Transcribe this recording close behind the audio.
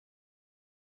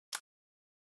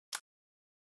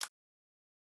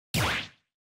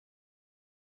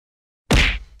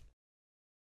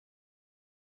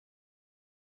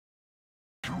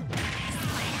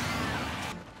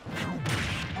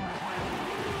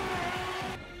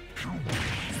If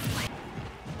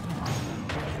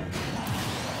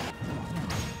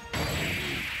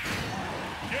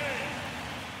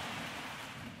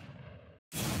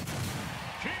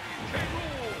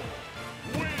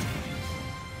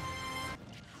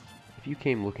you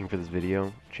came looking for this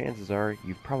video, chances are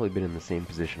you've probably been in the same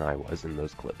position I was in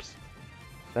those clips.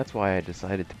 That's why I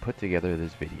decided to put together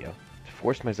this video, to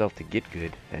force myself to get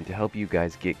good and to help you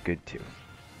guys get good too.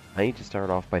 I need to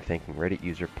start off by thanking Reddit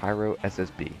user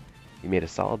Pyrossb. He made a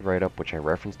solid write-up which I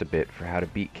referenced a bit for how to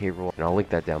beat K. Rool, and I'll link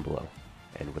that down below.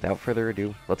 And without further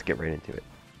ado, let's get right into it.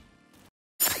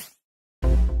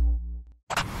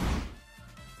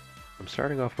 I'm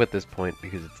starting off with this point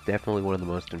because it's definitely one of the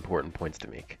most important points to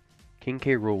make. King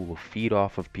K. Rool will feed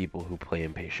off of people who play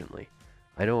impatiently.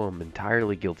 I know I'm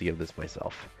entirely guilty of this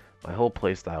myself. My whole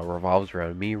playstyle revolves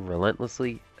around me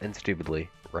relentlessly and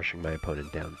stupidly rushing my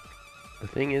opponent down. The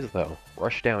thing is though,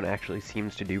 rushdown actually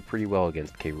seems to do pretty well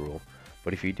against K. Rool,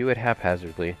 but if you do it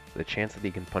haphazardly, the chance that he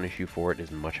can punish you for it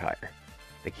is much higher.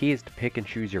 The key is to pick and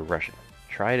choose your rushing.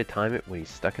 Try to time it when he's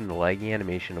stuck in the laggy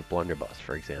animation of Blunderbuss,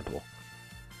 for example.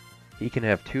 He can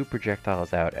have 2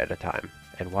 projectiles out at a time,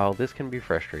 and while this can be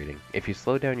frustrating, if you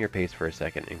slow down your pace for a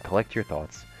second and collect your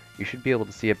thoughts, you should be able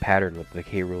to see a pattern with the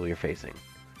K. Rool you're facing.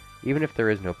 Even if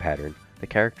there is no pattern, the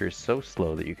character is so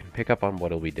slow that you can pick up on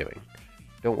what he'll be doing.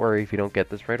 Don't worry if you don't get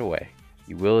this right away.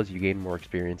 You will as you gain more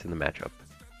experience in the matchup.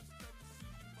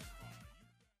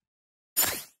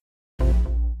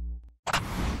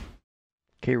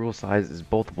 K. Rool's size is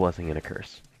both a blessing and a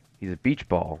curse. He's a beach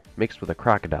ball mixed with a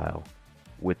crocodile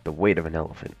with the weight of an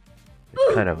elephant.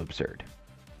 It's kind of absurd.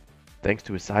 Thanks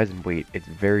to his size and weight, it's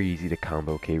very easy to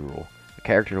combo K. Rool. A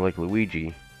character like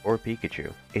Luigi or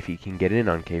Pikachu, if he can get in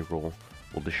on K. Rool,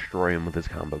 will destroy him with his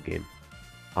combo game.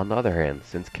 On the other hand,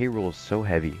 since K. Rool is so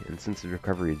heavy, and since his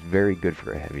recovery is very good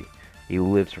for a heavy, he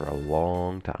lives for a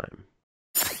long time.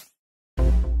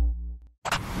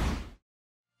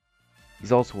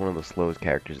 He's also one of the slowest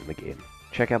characters in the game.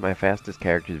 Check out my fastest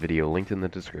characters video linked in the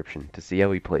description to see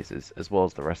how he places, as well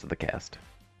as the rest of the cast.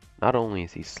 Not only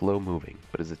is he slow moving,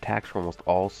 but his attacks are almost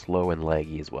all slow and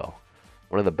laggy as well.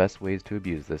 One of the best ways to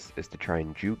abuse this is to try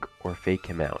and juke or fake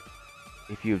him out.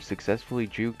 If you have successfully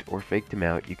juked or faked him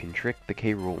out, you can trick the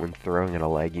K. Rool into throwing in a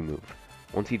laggy move.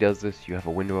 Once he does this, you have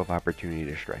a window of opportunity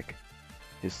to strike.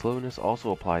 His slowness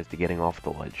also applies to getting off the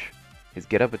ledge. His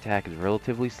get-up attack is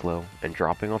relatively slow, and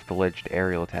dropping off the ledge to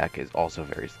aerial attack is also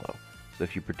very slow. So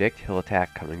if you predict he'll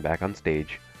attack coming back on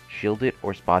stage, shield it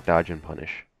or spot dodge and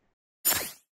punish.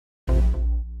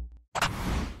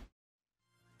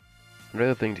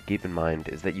 Another thing to keep in mind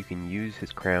is that you can use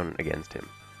his crown against him.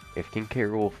 If King K.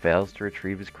 Rool fails to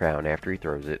retrieve his crown after he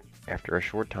throws it, after a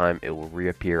short time it will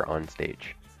reappear on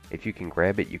stage. If you can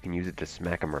grab it, you can use it to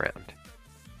smack him around.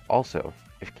 Also,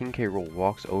 if King K. Rool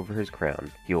walks over his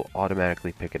crown, he will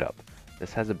automatically pick it up.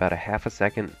 This has about a half a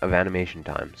second of animation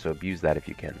time, so abuse that if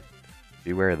you can.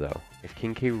 Beware though, if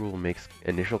King K. Rool makes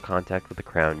initial contact with the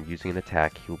crown using an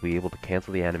attack, he will be able to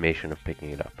cancel the animation of picking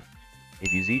it up.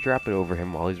 If you Z-drop it over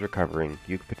him while he's recovering,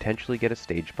 you could potentially get a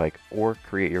stage spike or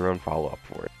create your own follow-up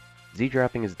for it.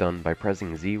 Z-dropping is done by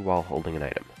pressing Z while holding an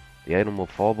item. The item will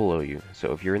fall below you,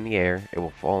 so if you're in the air, it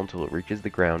will fall until it reaches the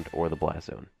ground or the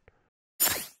blast zone.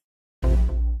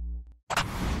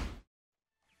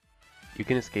 You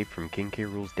can escape from King K.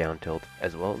 Rool's down tilt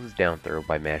as well as his down throw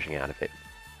by mashing out of it.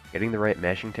 Getting the right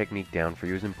mashing technique down for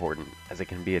you is important, as it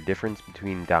can be a difference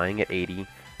between dying at 80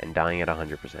 and dying at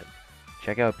 100%.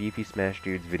 Check out Beefy Smash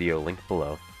Dude's video linked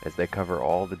below, as they cover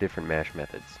all the different mash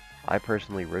methods. I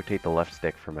personally rotate the left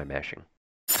stick for my mashing.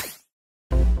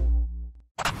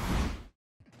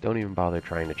 Don't even bother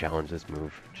trying to challenge this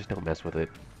move, just don't mess with it.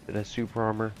 It has super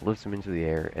armor, lifts him into the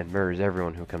air, and murders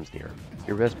everyone who comes near him.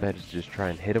 Your best bet is to just try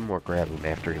and hit him or grab him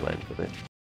after he lands with it.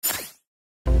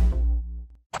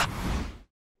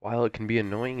 While it can be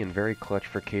annoying and very clutch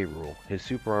for K. Rool, his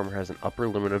super armor has an upper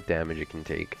limit of damage it can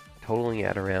take, totaling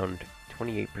at around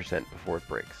 28% before it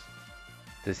breaks.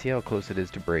 To see how close it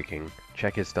is to breaking,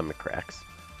 check his stomach cracks.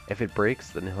 If it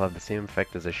breaks, then he'll have the same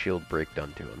effect as a shield break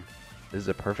done to him. This is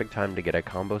a perfect time to get a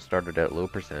combo started at low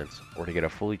percents, or to get a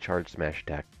fully charged smash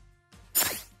attack.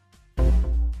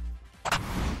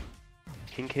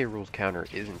 King K. Rool's counter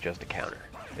isn't just a counter,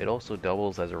 it also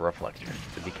doubles as a reflector,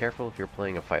 so be careful if you're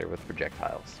playing a fighter with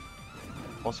projectiles.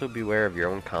 Also beware of your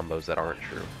own combos that aren't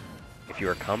true. If you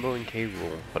are comboing K.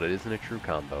 Rool, but it isn't a true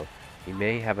combo, he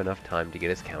may have enough time to get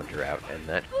his counter out, and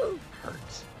that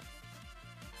hurts.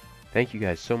 Thank you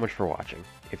guys so much for watching.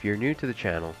 If you're new to the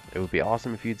channel, it would be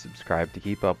awesome if you'd subscribe to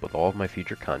keep up with all of my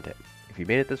future content. If you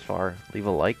made it this far, leave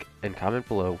a like and comment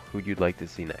below who you'd like to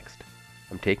see next.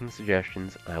 I'm taking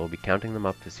suggestions, and I will be counting them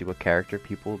up to see what character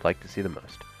people would like to see the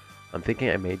most. I'm thinking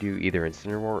I may do either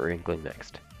Incineroar or Inkling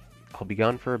next. I'll be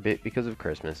gone for a bit because of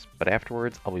Christmas, but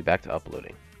afterwards I'll be back to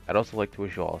uploading. I'd also like to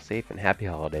wish you all a safe and happy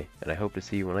holiday, and I hope to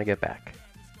see you when I get back.